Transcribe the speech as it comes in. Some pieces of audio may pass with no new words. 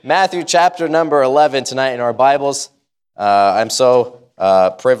Matthew chapter number 11 tonight in our Bibles. I'm so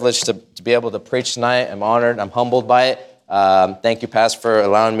privileged to be able to preach tonight. I'm honored. I'm humbled by it. Thank you, Pastor, for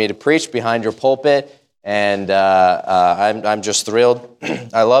allowing me to preach behind your pulpit. And I'm just thrilled.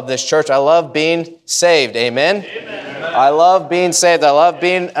 I love this church. I love being saved. Amen? Amen. I love being saved. I love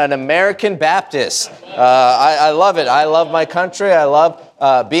being an American Baptist. I love it. I love my country. I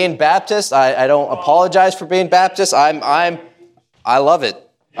love being Baptist. I don't apologize for being Baptist. I love it.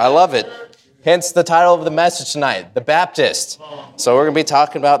 I love it. Hence the title of the message tonight, The Baptist. So we're going to be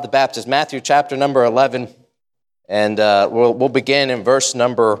talking about the Baptist. Matthew chapter number 11, and we'll begin in verse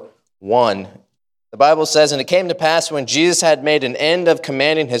number 1. The Bible says, "And it came to pass when Jesus had made an end of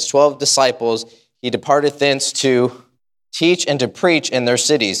commanding his 12 disciples, he departed thence to teach and to preach in their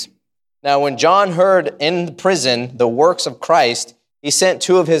cities. Now when John heard in the prison the works of Christ, he sent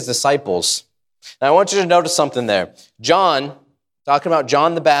 2 of his disciples." Now I want you to notice something there. John, talking about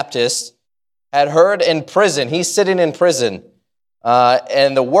John the Baptist, had heard in prison, he's sitting in prison,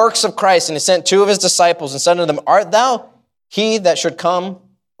 and the works of Christ, and he sent 2 of his disciples and said to them, "Art thou he that should come,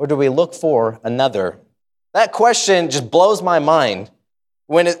 or do we look for another?" That question just blows my mind.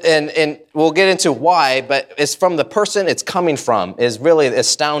 And we'll get into why, but it's from the person it's coming from is really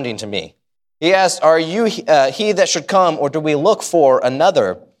astounding to me. He asked, "Are you he that should come, or do we look for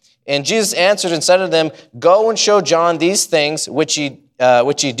another?" And Jesus answered and said to them, "Go and show John these things which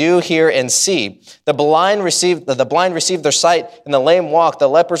ye do hear and see. The blind receive their sight, and the lame walk. The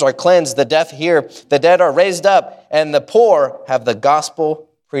lepers are cleansed, the deaf hear, the dead are raised up, and the poor have the gospel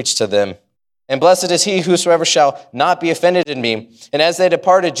preached to them. And blessed is he whosoever shall not be offended in me." And as they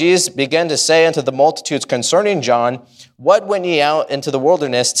departed, Jesus began to say unto the multitudes concerning John, "What went ye out into the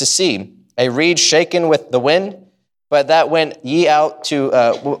wilderness to see? A reed shaken with the wind? But what went ye out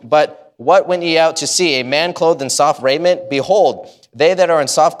to see? A man clothed in soft raiment? Behold, they that are in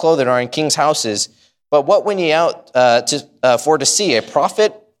soft clothing are in kings' houses. But what went ye out for to see? A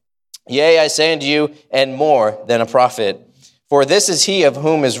prophet? Yea, I say unto you, and more than a prophet. For this is he of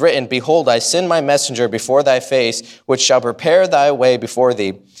whom is written, Behold, I send my messenger before thy face, which shall prepare thy way before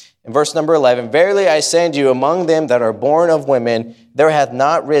thee." In verse number 11, "Verily I say unto you, among them that are born of women, there hath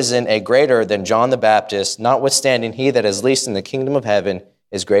not risen a greater than John the Baptist, notwithstanding he that is least in the kingdom of heaven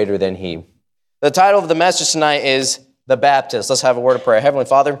is greater than he." The title of the message tonight is The Baptist. Let's have a word of prayer. Heavenly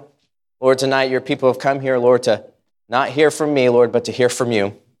Father, Lord, tonight your people have come here, Lord, to not hear from me, Lord, but to hear from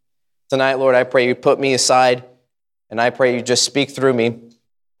you. Tonight, Lord, I pray you put me aside, and I pray you just speak through me.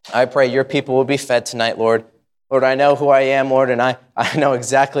 I pray your people will be fed tonight, Lord. Lord, I know who I am, Lord, and I know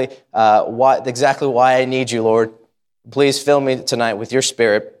exactly why I need you, Lord. Please fill me tonight with your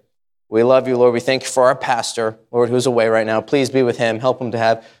spirit. We love you, Lord. We thank you for our pastor, Lord, who's away right now. Please be with him. Help him to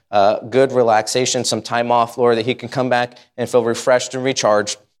have good relaxation, some time off, Lord, that he can come back and feel refreshed and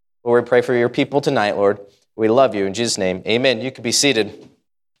recharged. Lord, we pray for your people tonight, Lord. We love you. In Jesus' name, amen. You can be seated.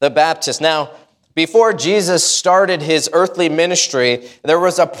 The Baptist. Now, before Jesus started his earthly ministry, there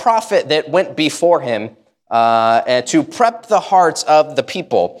was a prophet that went before him to prep the hearts of the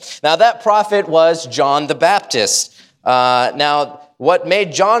people. Now, that prophet was John the Baptist. Now, what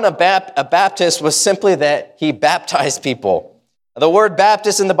made John a Baptist was simply that he baptized people. The word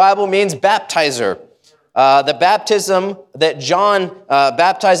Baptist in the Bible means baptizer. The baptism that John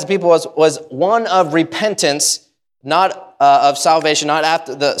baptized the people was one of repentance, not of salvation, not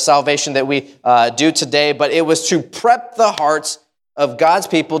after the salvation that we do today, but it was to prep the hearts of God's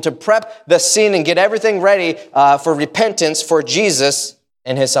people, to prep the scene and get everything ready for repentance for Jesus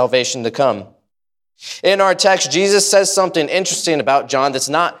and his salvation to come. In our text, Jesus says something interesting about John that's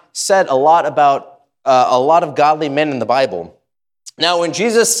not said a lot about a lot of godly men in the Bible. Now, when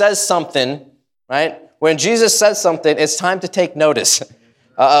Jesus says something, right? When Jesus says something, it's time to take notice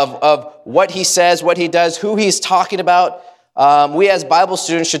of what he says, what he does, who he's talking about. We as Bible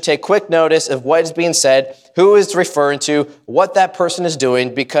students should take quick notice of what is being said, who is referring to, what that person is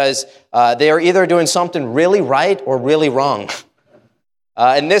doing, because they are either doing something really right or really wrong.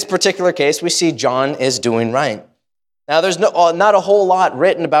 In this particular case, we see John is doing right. Now, there's not a whole lot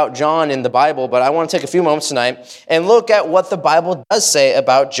written about John in the Bible, but I want to take a few moments tonight and look at what the Bible does say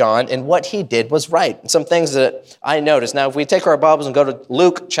about John and what he did was right. Some things that I noticed. Now, if we take our Bibles and go to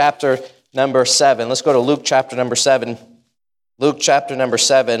Luke chapter number 7, let's go to Luke chapter number 7. Luke chapter number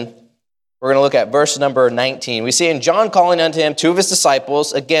 7, we're going to look at verse number 19. We see in John calling unto him 2 of his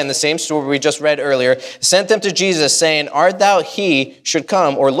disciples, again, the same story we just read earlier, sent them to Jesus, saying, Art thou he should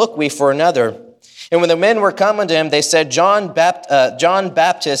come, or look we for another? And when the men were come unto him, they said, John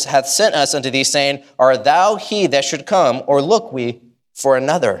Baptist hath sent us unto thee, saying, Art thou he that should come, or look we for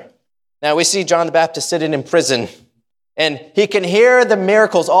another? Now we see John the Baptist sitting in prison. And he can hear the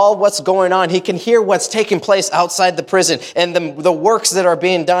miracles, all what's going on. He can hear what's taking place outside the prison and the works that are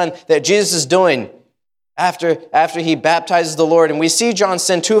being done that Jesus is doing after he baptizes the Lord. And we see John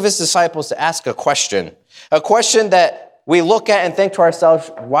send two of his disciples to ask a question that we look at and think to ourselves,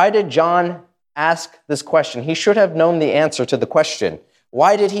 why did John ask this question? He should have known the answer to the question.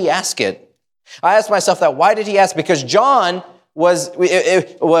 Why did he ask it? I asked myself that. Why did he ask? Because John was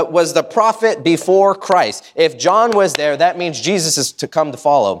the prophet before Christ. If John was there, that means Jesus is to come to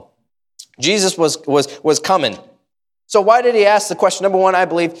follow. Jesus was coming. So why did he ask the question? Number one, I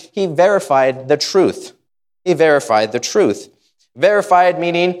believe he verified the truth. He verified the truth. Verified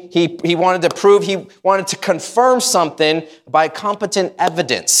meaning he wanted to prove, he wanted to confirm something by competent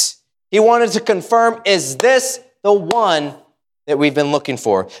evidence. He wanted to confirm, is this the one that we've been looking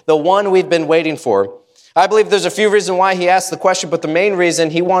for? The one we've been waiting for? I believe there's a few reasons why he asked the question, but the main reason,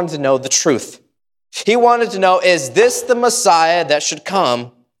 he wanted to know the truth. He wanted to know, is this the Messiah that should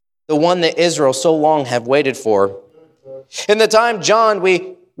come, the one that Israel so long have waited for? In the time John,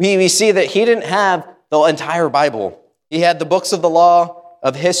 we see that he didn't have the entire Bible. He had the books of the law,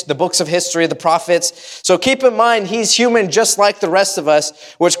 the books of history, the prophets. So keep in mind, he's human just like the rest of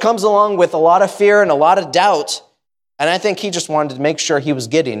us, which comes along with a lot of fear and a lot of doubt. And I think he just wanted to make sure he was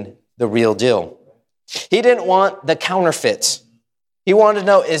getting the real deal. He didn't want the counterfeit. He wanted to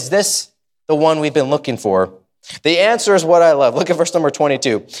know, is this the one we've been looking for? The answer is what I love. Look at verse number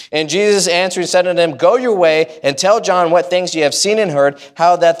 22. And Jesus answered and said unto them, go your way and tell John what things ye have seen and heard,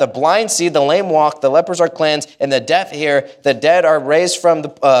 how that the blind see, the lame walk, the lepers are cleansed, and the deaf hear, the dead are raised to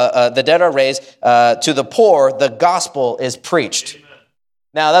the poor, the gospel is preached. Amen.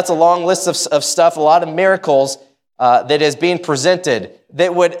 Now that's a long list of stuff, a lot of miracles that is being presented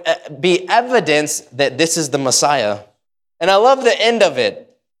that would be evidence that this is the Messiah. And I love the end of it.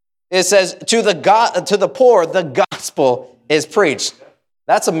 It says, to the poor, the gospel is preached.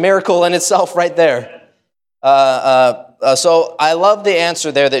 That's a miracle in itself right there. So I love the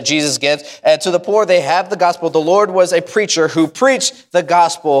answer there that Jesus gives. And to the poor, they have the gospel. The Lord was a preacher who preached the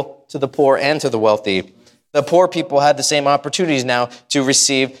gospel to the poor and to the wealthy. The poor people had the same opportunities now to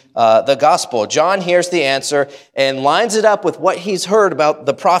receive the gospel. John hears the answer and lines it up with what he's heard about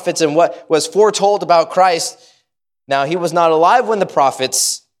the prophets and what was foretold about Christ. Now, he was not alive when the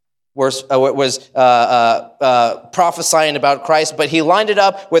prophets was prophesying about Christ, but he lined it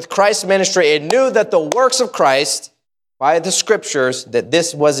up with Christ's ministry and knew that the works of Christ, by the scriptures, that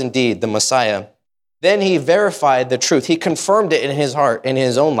this was indeed the Messiah. Then he verified the truth. He confirmed it in his heart, in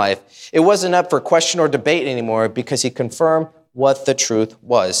his own life. It wasn't up for question or debate anymore because he confirmed what the truth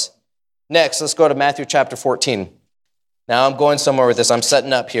was. Next, let's go to Matthew chapter 14. Now I'm going somewhere with this. I'm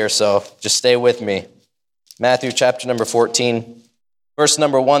setting up here, so just stay with me. Matthew chapter number 14. Verse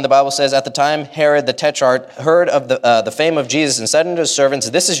number 1, the Bible says, at the time Herod the Tetrarch heard of the fame of Jesus and said unto his servants,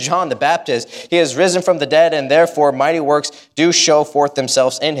 this is John the Baptist. He is risen from the dead, and therefore mighty works do show forth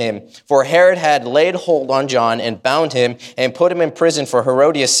themselves in him. For Herod had laid hold on John and bound him and put him in prison for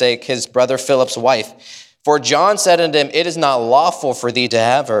Herodias' sake, his brother Philip's wife. For John said unto him, it is not lawful for thee to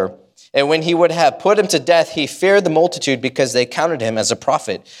have her. And when he would have put him to death, he feared the multitude because they counted him as a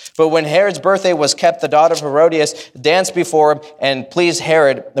prophet. But when Herod's birthday was kept, the daughter of Herodias danced before him and pleased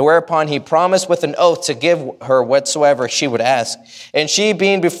Herod, whereupon he promised with an oath to give her whatsoever she would ask. And she,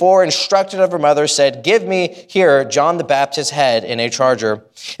 being before instructed of her mother, said, give me here John the Baptist's head in a charger.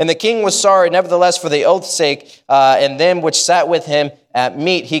 And the king was sorry, nevertheless, for the oath's sake, and them which sat with him at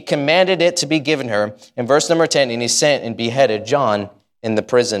meat, he commanded it to be given her. In verse number 10, and he sent and beheaded John in the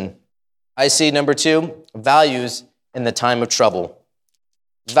prison. I see, number 2, values in the time of trouble.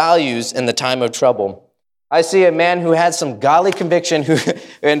 Values in the time of trouble. I see a man who had some godly conviction who,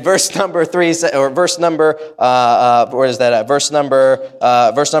 in verse number 3, or verse number, where is that at? Verse number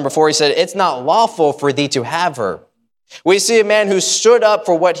 4, he said, it's not lawful for thee to have her. We see a man who stood up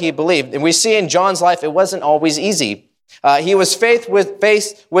for what he believed. And we see in John's life, it wasn't always easy. He was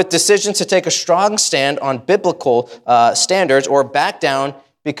faced with decisions to take a strong stand on biblical standards or back down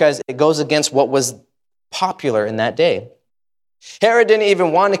because it goes against what was popular in that day. Herod didn't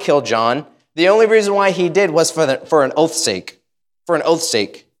even want to kill John. The only reason why he did was for an oath's sake. For an oath's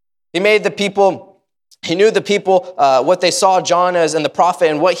sake. He knew the people, what they saw John as and the prophet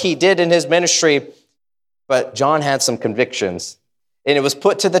and what he did in his ministry. But John had some convictions. And it was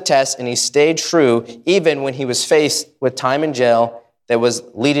put to the test, and he stayed true even when he was faced with time in jail that was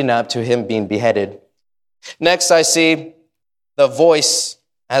leading up to him being beheaded. Next, I see the voice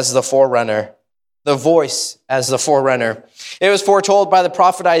as the forerunner. The voice as the forerunner. It was foretold by the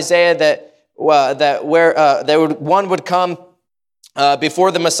prophet Isaiah that one would come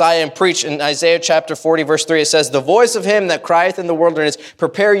before the Messiah and preached. In Isaiah chapter 40, verse 3, it says, the voice of him that crieth in the wilderness,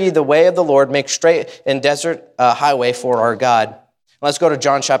 prepare ye the way of the Lord, make straight in desert highway for our God. Let's go to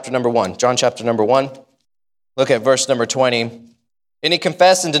John chapter number 1. John chapter number 1. Look at verse number 20. And he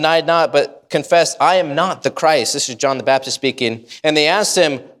confessed and denied not, but confessed, I am not the Christ. This is John the Baptist speaking. And they asked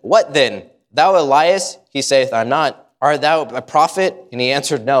him, what then? Thou Elias? He saith, I'm not. Art thou a prophet? And he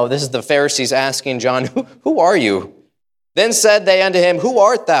answered, no. This is the Pharisees asking John, who are you? Then said they unto him, who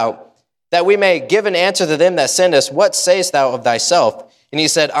art thou? That we may give an answer to them that send us. What sayest thou of thyself? And he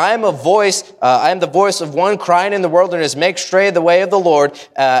said, I am the voice of one crying in the wilderness, make straight the way of the Lord,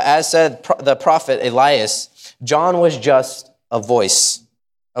 as said the prophet Elias. John was just a voice.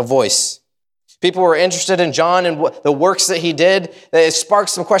 People were interested in John and the works that he did. It sparked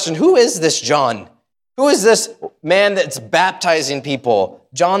some question. Who is this John? Who is this man that's baptizing people?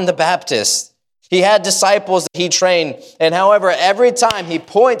 John the Baptist. He had disciples that he trained. And however, every time he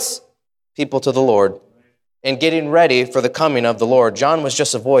points people to the Lord and getting ready for the coming of the Lord. John was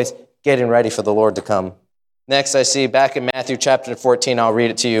just a voice getting ready for the Lord to come. Next, I see back in Matthew chapter 14, I'll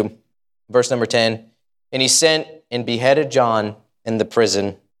read it to you. Verse number 10. And he sent and beheaded John in the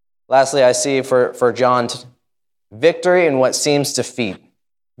prison. Lastly, I see for John, victory in what seems defeat.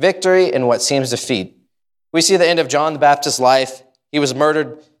 Victory in what seems defeat. We see the end of John the Baptist's life. He was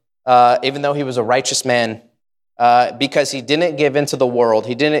murdered, even though he was a righteous man, because he didn't give in to the world.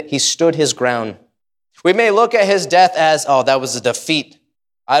 He stood his ground. We may look at his death as, oh, that was a defeat.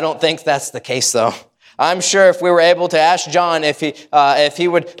 I don't think that's the case, though. I'm sure if we were able to ask John if he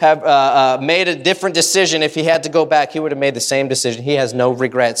would have made a different decision, if he had to go back, he would have made the same decision. He has no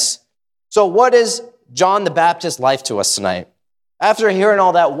regrets. So what is John the Baptist's life to us tonight? After hearing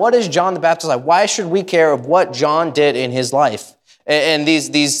all that, what is John the Baptist's life? Why should we care of what John did in his life? And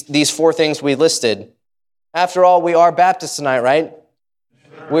these four things we listed. After all, we are Baptists tonight, right?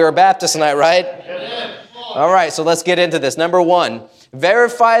 We are Baptists tonight, right? All right, so let's get into this. Number one,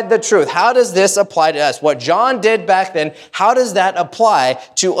 verified the truth. How does this apply to us? What John did back then, how does that apply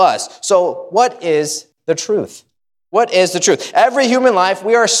to us? So what is the truth? What is the truth? Every human life,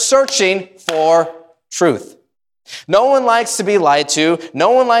 we are searching for truth. No one likes to be lied to.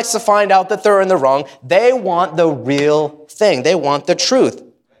 No one likes to find out that they're in the wrong. They want the real thing. They want the truth.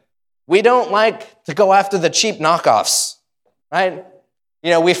 We don't like to go after the cheap knockoffs, right?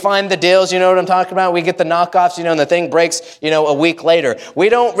 We find the deals, you know what I'm talking about? We get the knockoffs, and the thing breaks, a week later. We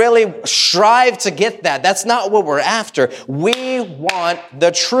don't really strive to get that. That's not what we're after. We want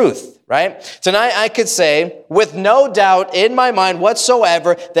the truth, right? Tonight I could say, with no doubt in my mind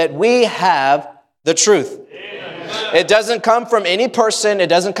whatsoever, that we have the truth. Amen. It doesn't come from any person. It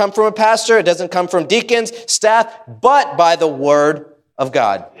doesn't come from a pastor. It doesn't come from deacons, staff, but by the word of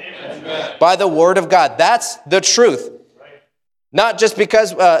God. Amen. By the word of God. That's the truth. Not just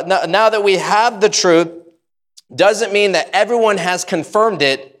because now that we have the truth, doesn't mean that everyone has confirmed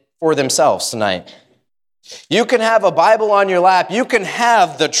it for themselves tonight. You can have a Bible on your lap. You can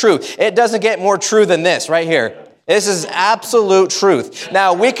have the truth. It doesn't get more true than this right here. This is absolute truth.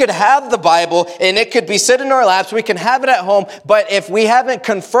 Now, we could have the Bible and it could be sitting in our laps. We can have it at home. But if we haven't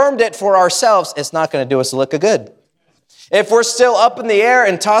confirmed it for ourselves, it's not going to do us a lick of good. If we're still up in the air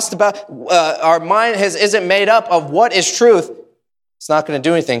and tossed about, our mind isn't made up of what is truth, it's not going to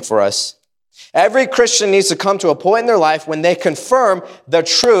do anything for us. Every Christian needs to come to a point in their life when they confirm the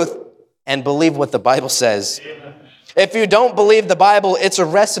truth and believe what the Bible says. Amen. If you don't believe the Bible, it's a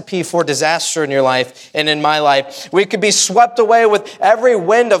recipe for disaster in your life and in my life. We could be swept away with every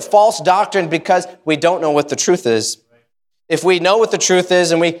wind of false doctrine because we don't know what the truth is. If we know what the truth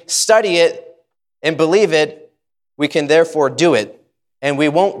is and we study it and believe it, we can therefore do it. And we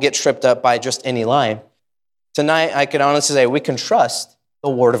won't get tripped up by just any lie. Tonight, I can honestly say we can trust the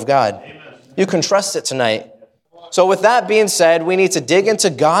Word of God. Amen. You can trust it tonight. So with that being said, we need to dig into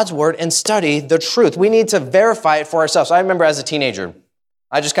God's Word and study the truth. We need to verify it for ourselves. I remember as a teenager,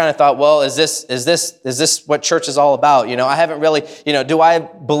 I just kind of thought, well, is this what church is all about? I haven't really, do I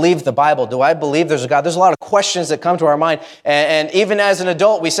believe the Bible? Do I believe there's a God? There's a lot of questions that come to our mind. And even as an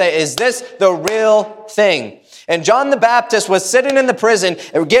adult, we say, is this the real thing? And John the Baptist was sitting in the prison,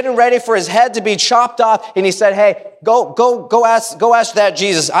 getting ready for his head to be chopped off. And he said, hey, go ask that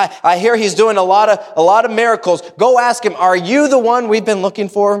Jesus. I hear he's doing a lot of miracles. Go ask him, are you the one we've been looking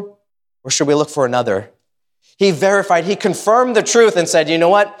for? Or should we look for another? He verified, he confirmed the truth and said, you know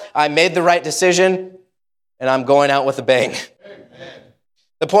what? I made the right decision and I'm going out with a bang. Amen.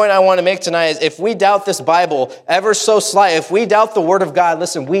 The point I want to make tonight is if we doubt this Bible ever so slight, if we doubt the Word of God,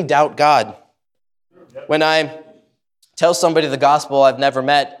 listen, we doubt God. When I tell somebody the gospel I've never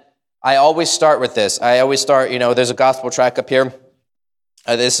met, I always start with this. I always start, there's a gospel track up here.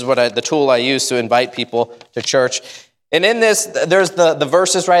 This is the tool I use to invite people to church. And in this, there's the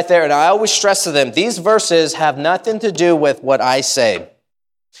verses right there, and I always stress to them, these verses have nothing to do with what I say.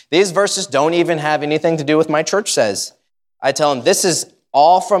 These verses don't even have anything to do with my church says. I tell them, this is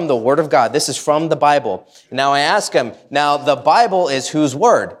all from the Word of God. This is from the Bible. Now I ask them, now the Bible is whose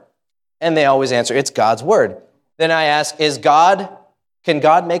word? And they always answer, it's God's word. Then I ask, can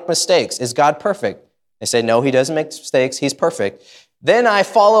God make mistakes? Is God perfect? They say, no, he doesn't make mistakes. He's perfect. Then I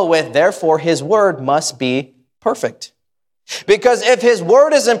follow with, therefore, his word must be perfect. Because if his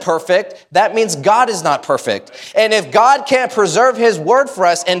word isn't perfect, that means God is not perfect. And if God can't preserve his word for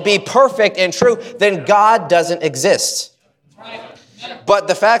us and be perfect and true, then God doesn't exist. But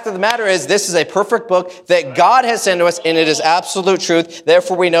the fact of the matter is, this is a perfect book that God has sent to us, and it is absolute truth.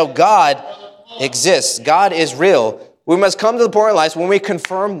 Therefore, we know God exists. God is real. We must come to the point in life when we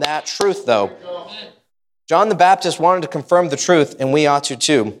confirm that truth, though. John the Baptist wanted to confirm the truth, and we ought to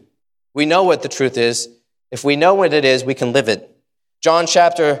too. We know what the truth is. If we know what it is, we can live it. John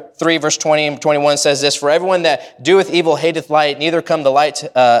chapter 3, verse 20 and 21 says this, for everyone that doeth evil hateth light, neither cometh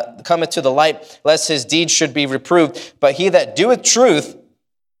to the light, lest his deeds should be reproved. But he that doeth truth,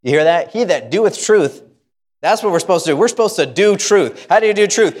 you hear that? He that doeth truth, that's what we're supposed to do. We're supposed to do truth. How do you do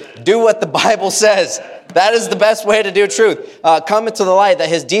truth? Do what the Bible says. That is the best way to do truth. Cometh to the light, that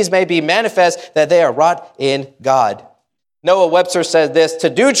his deeds may be manifest, that they are wrought in God. Noah Webster said this, to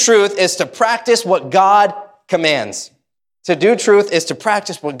do truth is to practice what God commands. To do truth is to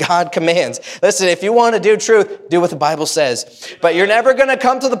practice what God commands. Listen, if you want to do truth, do what the Bible says. But you're never going to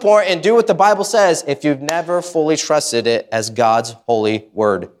come to the point and do what the Bible says if you've never fully trusted it as God's holy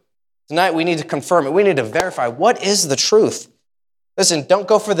word. Tonight, we need to confirm it. We need to verify what is the truth. Listen, don't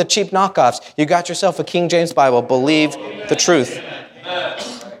go for the cheap knockoffs. You got yourself a King James Bible. Believe the truth.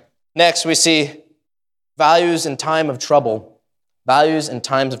 Next, we see values in time of trouble. Values in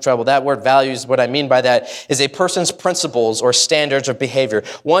times of trouble. That word values, what I mean by that is a person's principles or standards of behavior.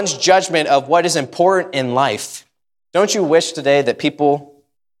 One's judgment of what is important in life. Don't you wish today that people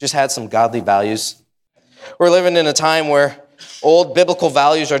just had some godly values? We're living in a time where old biblical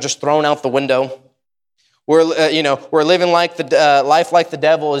values are just thrown out the window. We're living like life like the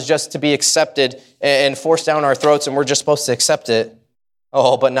devil is just to be accepted and forced down our throats, and we're just supposed to accept it.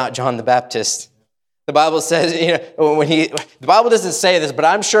 Oh, but not John the Baptist. The Bible says, the Bible doesn't say this, but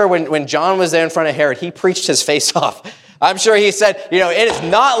I'm sure when John was there in front of Herod, he preached his face off. I'm sure he said, it is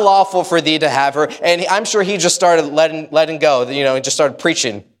not lawful for thee to have her. And I'm sure he just started letting go, he just started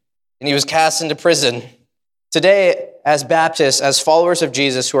preaching. And he was cast into prison. Today, as Baptists, as followers of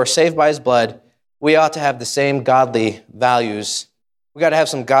Jesus who are saved by his blood, we ought to have the same godly values. We got to have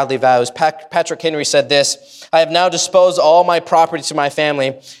some godly values. Patrick Henry said this, I have now disposed all my property to my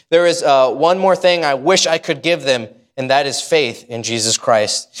family. There is one more thing I wish I could give them, and that is faith in Jesus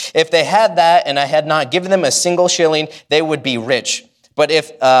Christ. If they had that and I had not given them a single shilling, they would be rich. But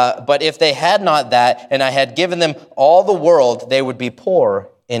if they had not that and I had given them all the world, they would be poor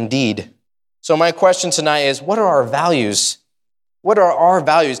indeed. So my question tonight is, what are our values? What are our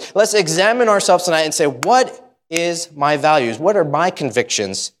values? Let's examine ourselves tonight and say, what is my values? What are my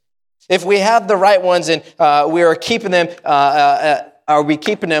convictions? If we have the right ones and we are keeping them, are we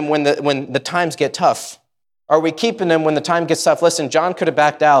keeping them when the times get tough? Are we keeping them when the time gets tough? Listen, John could have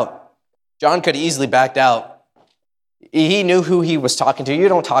backed out. John could have easily backed out. He knew who he was talking to. You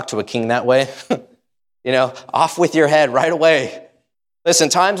don't talk to a king that way. Off with your head right away. Listen,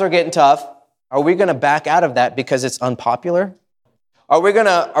 times are getting tough. Are we going to back out of that because it's unpopular? Are we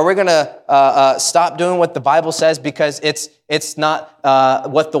gonna stop doing what the Bible says because it's not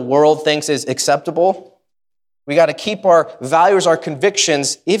what the world thinks is acceptable? We got to keep our values, our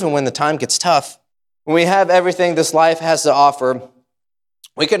convictions, even when the time gets tough. When we have everything this life has to offer,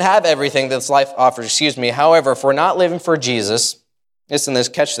 we can have everything this life offers. However, if we're not living for Jesus, listen to this,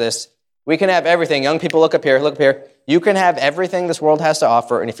 catch this. We can have everything. Young people, look up here. You can have everything this world has to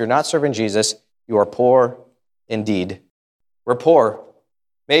offer, and if you're not serving Jesus, you are poor indeed. We're poor.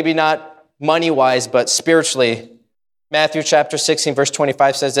 Maybe not money-wise, but spiritually. Matthew chapter 16, verse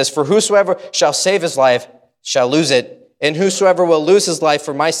 25 says this, for whosoever shall save his life shall lose it, and whosoever will lose his life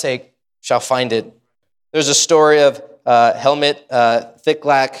for my sake shall find it. There's a story of Helmut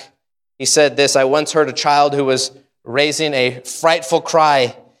Thicklack. He said this, I once heard a child who was raising a frightful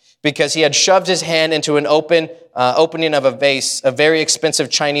cry because he had shoved his hand into an opening of a vase, a very expensive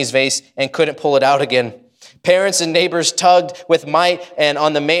Chinese vase, and couldn't pull it out again. Parents and neighbors tugged with might and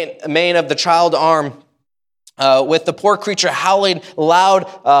on the mane of the child's arm, with the poor creature howling loud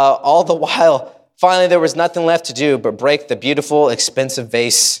all the while. Finally, there was nothing left to do but break the beautiful, expensive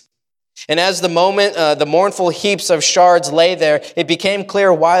vase. And as the mournful heaps of shards lay there, it became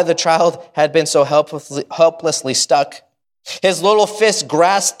clear why the child had been so helplessly stuck. His little fist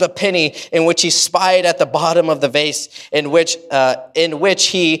grasped a penny in which he spied at the bottom of the vase, in which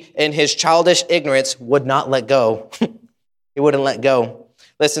he, in his childish ignorance, would not let go. He wouldn't let go.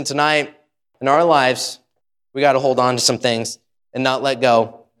 Listen, tonight, in our lives, we got to hold on to some things and not let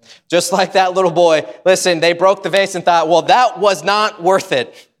go. Just like that little boy, listen, they broke the vase and thought, well, that was not worth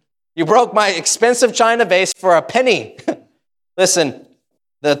it. You broke my expensive china vase for a penny. Listen,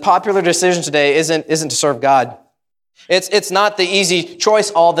 the popular decision today isn't to serve God. It's not the easy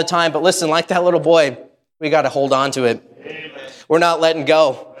choice all the time, but listen, like that little boy, we got to hold on to it. Amen. We're not letting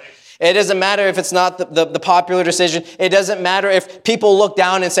go. It doesn't matter if it's not the popular decision. It doesn't matter if people look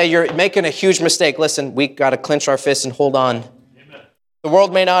down and say, you're making a huge mistake. Listen, we got to clench our fists and hold on. Amen. The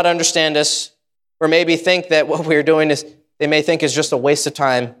world may not understand us or maybe think that what we're doing they may think is just a waste of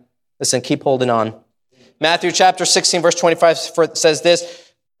time. Listen, keep holding on. Matthew chapter 16, verse 25 says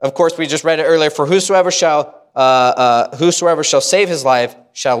this. Of course, we just read it earlier. For whosoever shall save his life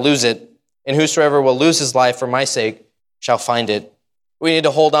shall lose it, and whosoever will lose his life for my sake shall find it. We need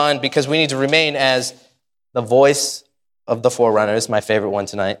to hold on because we need to remain as the voice of the forerunner. This is my favorite one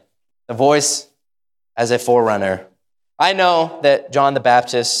tonight. The voice as a forerunner. I know that John the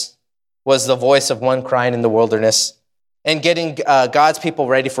Baptist was the voice of one crying in the wilderness and getting God's people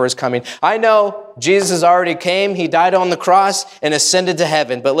ready for his coming. I know Jesus already came. He died on the cross and ascended to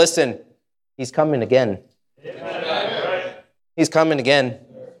heaven. But listen, he's coming again. Amen. He's coming again.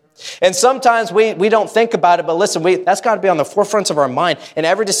 And sometimes we don't think about it, but listen, that's got to be on the forefront of our mind. And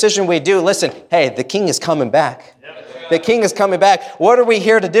every decision we do, listen, hey, the king is coming back. The king is coming back. What are we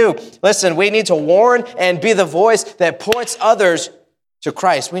here to do? Listen, we need to warn and be the voice that points others to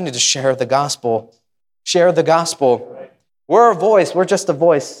Christ. We need to share the gospel. Share the gospel. We're a voice. We're just a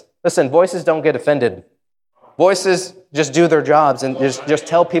voice. Listen, voices don't get offended. Voices just do their jobs and just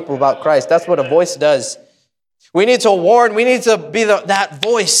tell people about Christ. That's what a voice does. We need to warn. We need to be that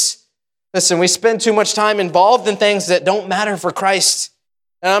voice. Listen, we spend too much time involved in things that don't matter for Christ.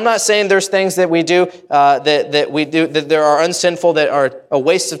 And I'm not saying there's things that we do that there are unsinful, that are a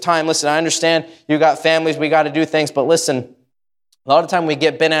waste of time. Listen, I understand you got families, we got to do things, but listen, a lot of time we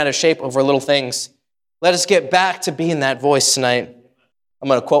get bent out of shape over little things. Let us get back to being that voice tonight. I'm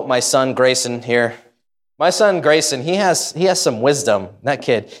going to quote my son Grayson here. My son Grayson, he has some wisdom, that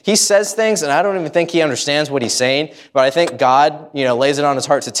kid. He says things, and I don't even think he understands what he's saying, but I think God, lays it on his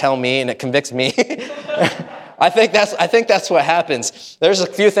heart to tell me, and it convicts me. I think that's what happens. There's a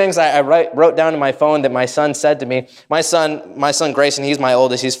few things I wrote down in my phone that my son said to me. My son Grayson, he's my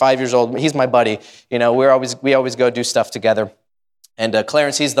oldest. He's 5 years old. He's my buddy. We always go do stuff together. And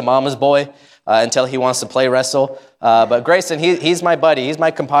Clarence, he's the mama's boy until he wants to play wrestle. But Grayson, he's my buddy. He's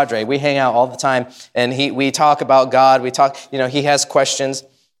my compadre. We hang out all the time, and we talk about God. We talk. He has questions,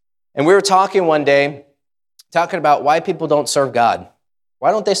 and we were talking one day, talking about why people don't serve God.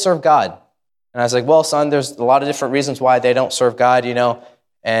 Why don't they serve God? And I was like, well, son, there's a lot of different reasons why they don't serve God,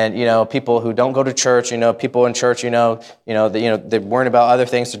 and, people who don't go to church, people in church, they're worrying about other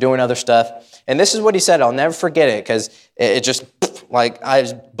things, they're doing other stuff. And this is what he said. I'll never forget it because it just,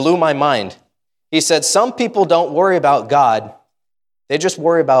 I blew my mind. He said, some people don't worry about God. They just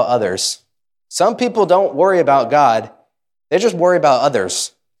worry about others. Some people don't worry about God. They just worry about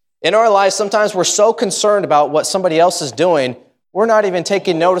others. In our lives, sometimes we're so concerned about what somebody else is doing, we're not even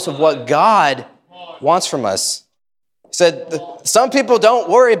taking notice of what God wants from us. He said, some people don't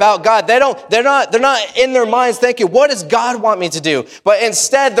worry about God. They're not in their minds thinking, what does God want me to do? But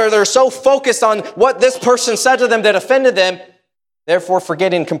instead, they're so focused on what this person said to them that offended them, therefore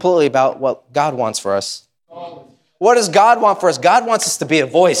forgetting completely about what God wants for us. What does God want for us? God wants us to be a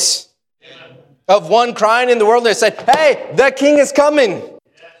voice of one crying in the world and said, hey, the king is coming.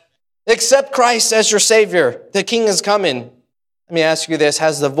 Accept Christ as your Savior. The king is coming. Let me ask you this.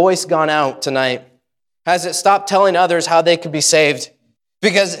 Has the voice gone out tonight? Has it stopped telling others how they could be saved?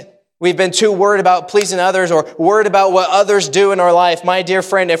 Because we've been too worried about pleasing others or worried about what others do in our life. My dear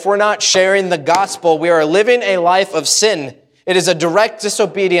friend, if we're not sharing the gospel, we are living a life of sin. It is a direct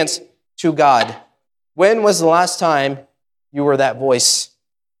disobedience to God. When was the last time you were that voice?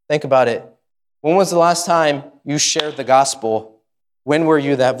 Think about it. When was the last time you shared the gospel? When were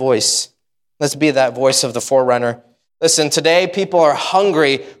you that voice? Let's be that voice of the forerunner. Listen, today people are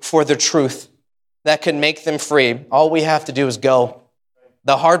hungry for the truth that can make them free. All we have to do is go.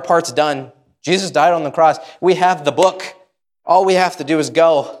 The hard part's done. Jesus died on the cross. We have the book. All we have to do is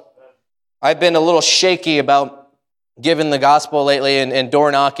go. I've been a little shaky about giving the gospel lately and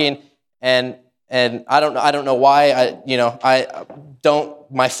door knocking. And And I don't know why.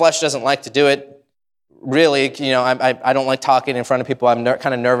 My flesh doesn't like to do it. Really, I don't like talking in front of people. I'm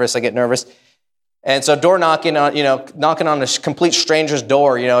kind of nervous. I get nervous. And so knocking on a complete stranger's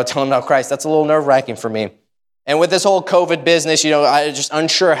door, telling them about Christ, that's a little nerve-wracking for me. And with this whole COVID business, I'm just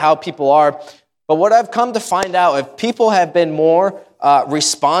unsure how people are. But what I've come to find out, if people have been more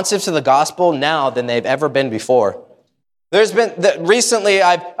responsive to the gospel now than they've ever been before. There's been recently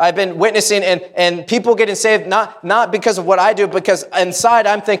I've been witnessing and people getting saved not because of what I do, because inside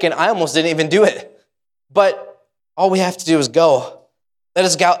I'm thinking I almost didn't even do it. But all we have to do is go. Let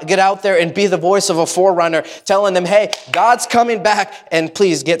us get out there and be the voice of a forerunner, telling them, hey, God's coming back, and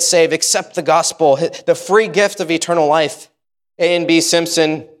please get saved. Accept the gospel, the free gift of eternal life. A.N.B.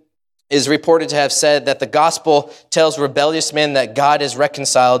 Simpson is reported to have said that the gospel tells rebellious men that God is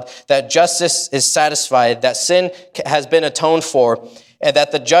reconciled, that justice is satisfied, that sin has been atoned for, and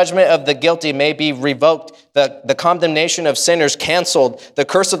that the judgment of the guilty may be revoked, the condemnation of sinners canceled, the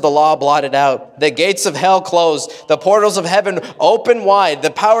curse of the law blotted out, the gates of hell closed, the portals of heaven open wide,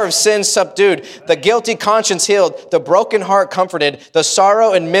 the power of sin subdued, the guilty conscience healed, the broken heart comforted, the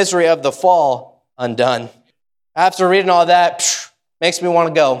sorrow and misery of the fall undone. After reading all that, makes me want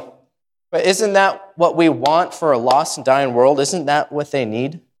to go. But isn't that what we want for a lost and dying world? Isn't that what they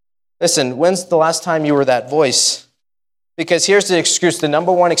need? Listen, when's the last time you were that voice? Because here's the excuse, the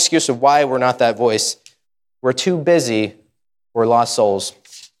number one excuse of why we're not that voice. We're too busy. We're lost souls.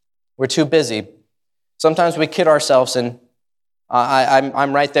 We're too busy. Sometimes we kid ourselves, and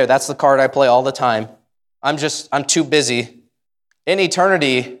I'm right there. That's the card I play all the time. I'm too busy. In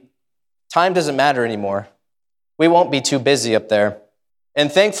eternity, time doesn't matter anymore. We won't be too busy up there. And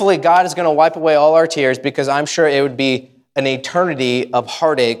thankfully, God is going to wipe away all our tears, because I'm sure it would be an eternity of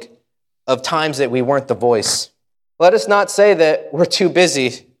heartache of times that we weren't the voice. Let us not say that we're too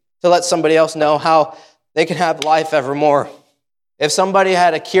busy to let somebody else know how they can have life evermore. If somebody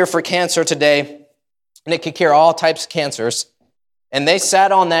had a cure for cancer today, and it could cure all types of cancers, and they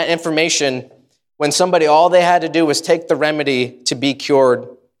sat on that information when somebody, all they had to do was take the remedy to be cured,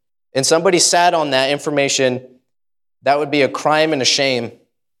 and somebody sat on that information, that would be a crime and a shame,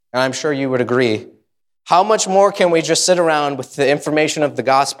 and I'm sure you would agree. How much more can we just sit around with the information of the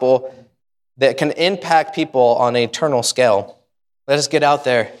gospel that can impact people on an eternal scale? Let us get out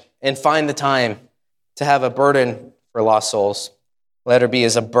there and find the time to have a burden for lost souls. Let her be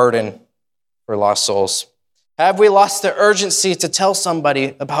as a burden for lost souls. Have we lost the urgency to tell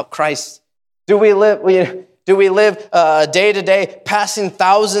somebody about Christ? Do we live day to day passing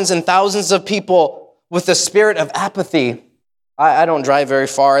thousands and thousands of people with the spirit of apathy? I don't drive very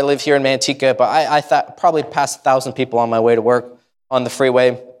far. I live here in Manteca, but I probably passed 1,000 people on my way to work on the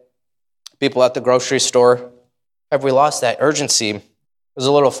freeway. People at the grocery store. Have we lost that urgency? There's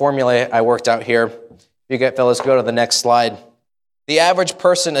a little formula I worked out here. If you get, fellas, go to the next slide. The average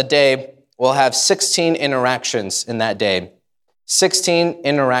person a day will have 16 interactions in that day. 16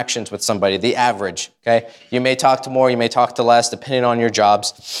 interactions with somebody, the average, okay? You may talk to more, you may talk to less, depending on your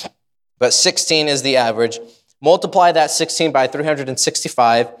jobs. But 16 is the average. Multiply that 16 by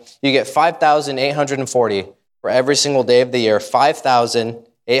 365, you get 5,840 for every single day of the year.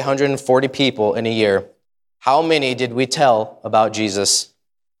 5,840 people in a year. How many did we tell about Jesus?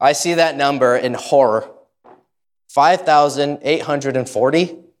 I see that number in horror.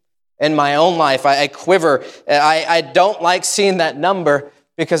 5,840? In my own life, I quiver. I don't like seeing that number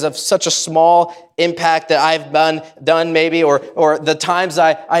because of such a small impact that I've done maybe, or the times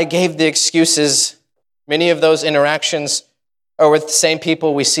I gave the excuses. Many of those interactions are with the same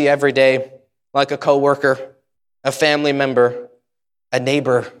people we see every day, like a coworker, a family member, a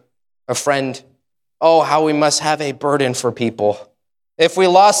neighbor, a friend. Oh, how we must have a burden for people. If we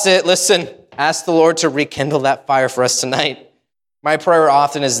lost it, listen, ask the Lord to rekindle that fire for us tonight. My prayer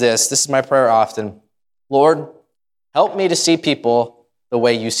often is this. This is my prayer often. Lord, help me to see people the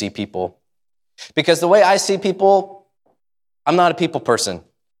way you see people. Because the way I see people, I'm not a people person.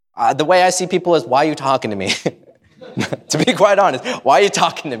 The way I see people is, why are you talking to me? To be quite honest, why are you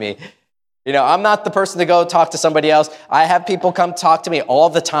talking to me? I'm not the person to go talk to somebody else. I have people come talk to me all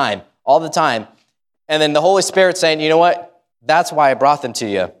the time. And then the Holy Spirit saying, you know what? That's why I brought them to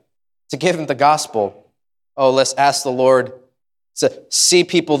you, to give them the gospel. Oh, let's ask the Lord to see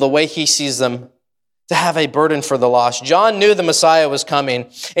people the way he sees them, to have a burden for the lost. John knew the Messiah was coming,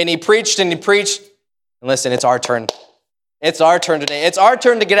 and he preached. And listen, it's our turn. It's our turn today. It's our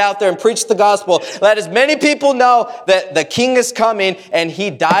turn to get out there and preach the gospel. Let as many people know that the King is coming and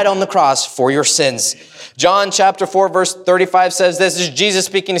he died on the cross for your sins. John chapter 4, verse 35 says this. This is Jesus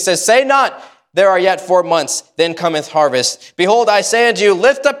speaking. He says, say not, there are yet 4 months, then cometh harvest. Behold, I say unto you,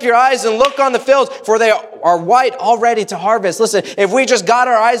 lift up your eyes and look on the fields, for they are white already to harvest. Listen, if we just got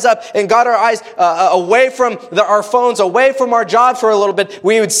our eyes up and got our eyes away from our phones, away from our jobs for a little bit,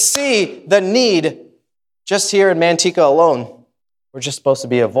 we would see the need just here in Manteca alone. We're just supposed to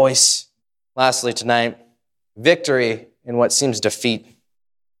be a voice. Lastly tonight, victory in what seems defeat.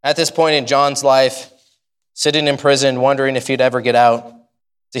 At this point in John's life, sitting in prison, wondering if he'd ever get out,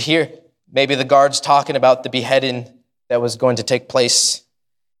 to hear maybe the guards talking about the beheading that was going to take place.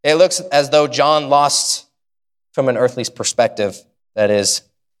 It looks as though John lost from an earthly perspective, that is.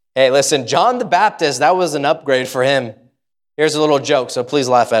 Hey, listen, John the Baptist, that was an upgrade for him. Here's a little joke, so please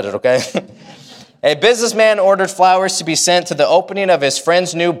laugh at it, okay? A businessman ordered flowers to be sent to the opening of his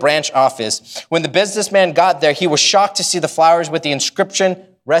friend's new branch office. When the businessman got there, he was shocked to see the flowers with the inscription,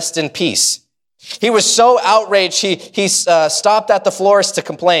 "Rest in peace." He was so outraged, he stopped at the florist to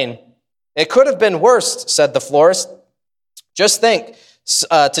complain. "It could have been worse," said the florist. "Just think,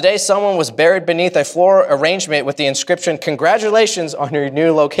 today someone was buried beneath a floral arrangement with the inscription, 'Congratulations on your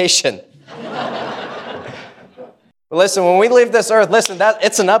new location.'" But listen, when we leave this earth, listen,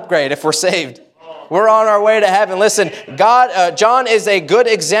 it's an upgrade if we're saved. We're on our way to heaven. Listen, John is a good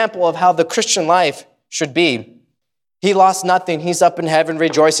example of how the Christian life should be. He lost nothing. He's up in heaven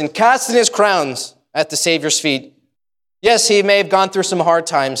rejoicing, casting his crowns at the Savior's feet. Yes, he may have gone through some hard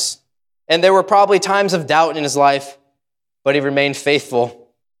times, and there were probably times of doubt in his life, but he remained faithful.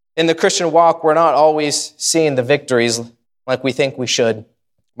 In the Christian walk, we're not always seeing the victories like we think we should,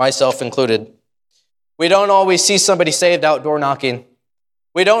 myself included. We don't always see somebody saved outdoor knocking.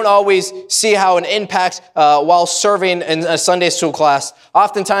 We don't always see how an impact while serving in a Sunday school class.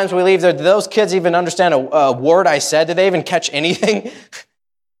 Oftentimes we leave there, do those kids even understand a word I said? Did they even catch anything?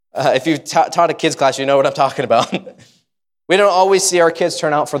 If you've taught a kids class, you know what I'm talking about. We don't always see our kids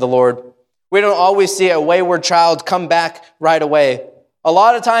turn out for the Lord. We don't always see a wayward child come back right away. A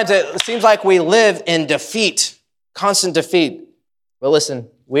lot of times it seems like we live in defeat, constant defeat. But listen,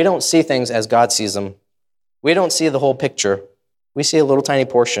 we don't see things as God sees them. We don't see the whole picture. We see a little tiny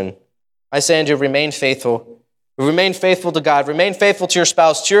portion. I say unto you, remain faithful. Remain faithful to God. Remain faithful to your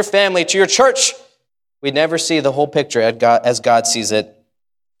spouse, to your family, to your church. We never see the whole picture as God sees it.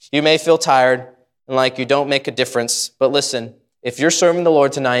 You may feel tired and like you don't make a difference. But listen, if you're serving the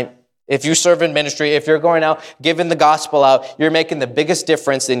Lord tonight, if you serve in ministry, if you're going out, giving the gospel out, you're making the biggest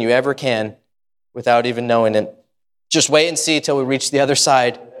difference than you ever can without even knowing it. Just wait and see till we reach the other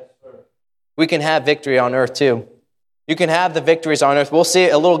side. We can have victory on earth too. You can have the victories on earth. We'll see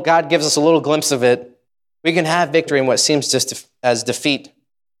a little, God gives us a little glimpse of it. We can have victory in what seems just as defeat.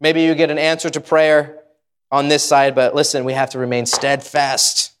 Maybe you get an answer to prayer on this side, but listen, we have to remain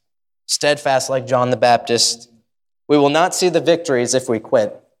steadfast. Steadfast like John the Baptist. We will not see the victories if we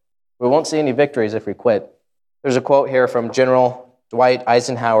quit. We won't see any victories if we quit. There's a quote here from General Dwight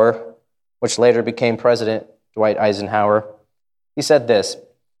Eisenhower, which later became President Dwight Eisenhower. He said this.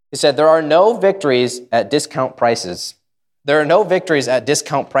 He said, "There are no victories at discount prices. There are no victories at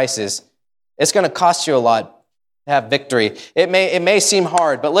discount prices. It's going to cost you a lot to have victory. It may seem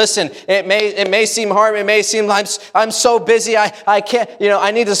hard, but listen, it may seem hard. It may seem like I'm so busy. I can't,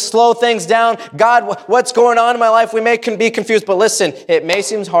 I need to slow things down. God, what's going on in my life? We can be confused, but listen, it may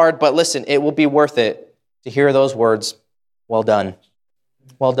seem hard, but listen, it will be worth it to hear those words. Well done.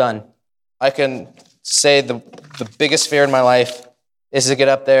 Well done. I can say the biggest fear in my life is to get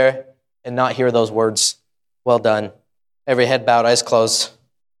up there and not hear those words. Well done. Every head bowed, eyes closed.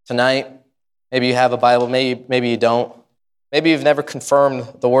 Tonight, maybe you have a Bible, maybe you don't. Maybe you've never confirmed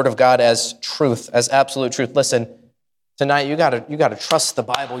the Word of God as truth, as absolute truth. Listen, tonight you gotta trust the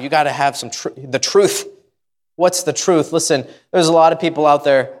Bible. You gotta have the truth. What's the truth? Listen, there's a lot of people out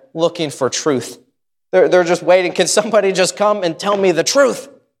there looking for truth. They're just waiting. Can somebody just come and tell me the truth?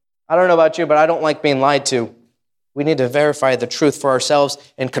 I don't know about you, but I don't like being lied to. We need to verify the truth for ourselves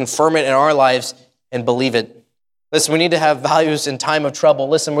and confirm it in our lives and believe it. Listen, we need to have values in time of trouble.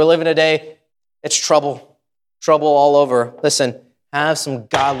 Listen, we're living a day, it's trouble all over. Listen, have some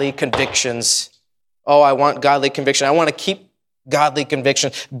godly convictions. Oh, I want godly conviction. I want to keep godly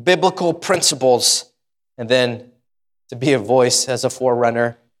conviction, biblical principles, and then to be a voice as a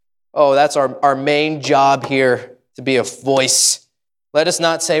forerunner. Oh, that's our main job here, to be a voice. Let us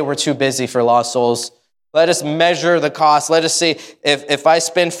not say we're too busy for lost souls. Let us measure the cost. Let us see if I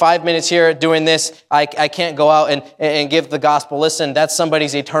spend 5 minutes here doing this, I can't go out and give the gospel. Listen, that's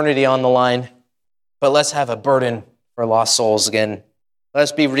somebody's eternity on the line. But let's have a burden for lost souls again.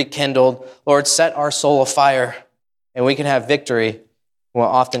 Let's be rekindled. Lord, set our soul afire, and we can have victory in what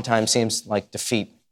oftentimes seems like defeat.